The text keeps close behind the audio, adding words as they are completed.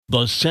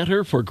The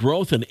Center for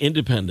Growth and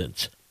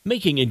Independence,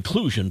 making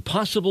inclusion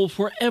possible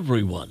for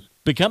everyone.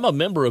 Become a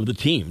member of the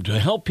team to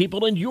help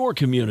people in your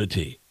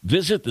community.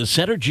 Visit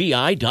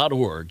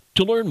thecentergi.org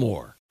to learn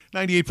more.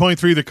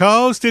 98.3 The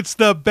Coast. It's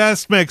the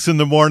best mix in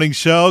the morning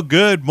show.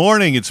 Good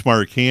morning. It's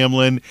Mark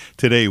Hamlin.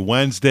 Today,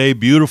 Wednesday.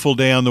 Beautiful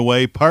day on the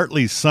way.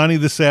 Partly sunny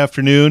this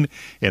afternoon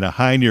and a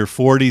high near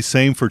 40.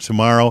 Same for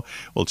tomorrow.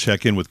 We'll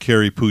check in with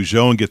Carrie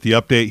Peugeot and get the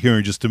update here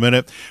in just a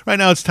minute. Right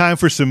now, it's time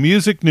for some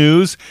music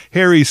news.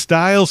 Harry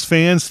Styles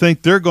fans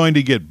think they're going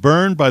to get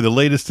burned by the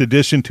latest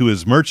addition to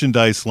his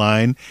merchandise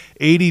line,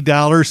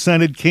 $80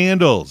 scented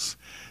candles.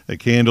 The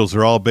candles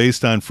are all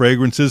based on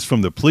fragrances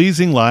from the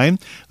Pleasing line,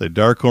 the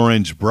dark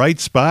orange Bright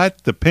Spot,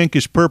 the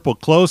pinkish purple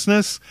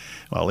Closeness.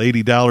 While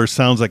 $80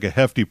 sounds like a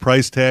hefty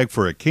price tag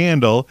for a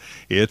candle,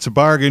 it's a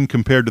bargain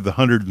compared to the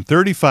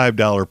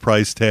 $135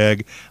 price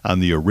tag on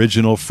the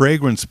original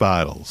fragrance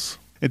bottles.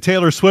 And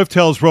Taylor Swift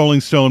tells Rolling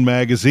Stone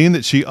magazine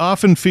that she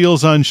often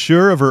feels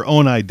unsure of her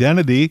own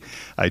identity.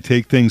 I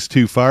take things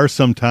too far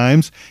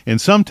sometimes, and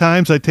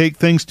sometimes I take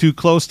things too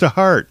close to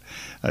heart.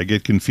 I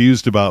get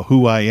confused about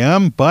who I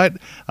am, but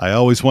I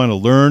always want to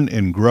learn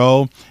and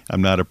grow.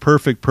 I'm not a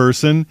perfect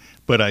person,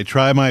 but I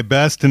try my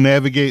best to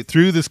navigate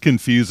through this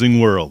confusing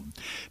world.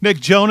 Nick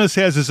Jonas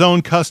has his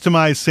own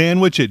customized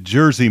sandwich at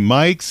Jersey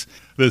Mike's.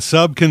 The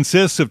sub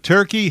consists of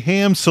turkey,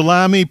 ham,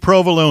 salami,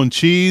 provolone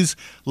cheese,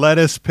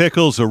 lettuce,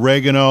 pickles,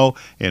 oregano,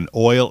 and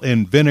oil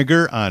and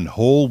vinegar on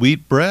whole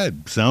wheat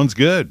bread. Sounds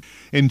good.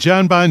 And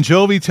John Bon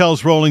Jovi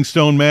tells Rolling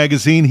Stone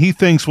magazine he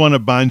thinks one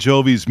of Bon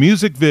Jovi's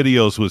music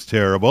videos was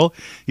terrible.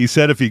 He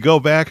said if you go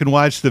back and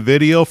watch the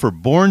video for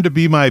Born to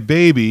Be My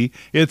Baby,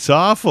 it's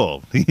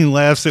awful. He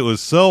laughs, it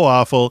was so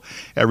awful.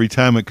 Every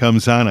time it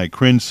comes on, I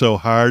cringe so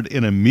hard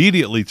and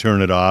immediately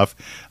turn it off.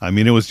 I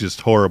mean, it was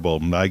just horrible.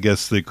 I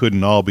guess they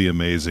couldn't all be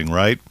amazing,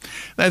 right?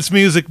 That's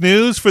music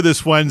news for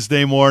this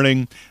Wednesday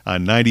morning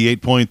on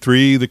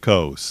 98.3 The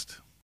Coast.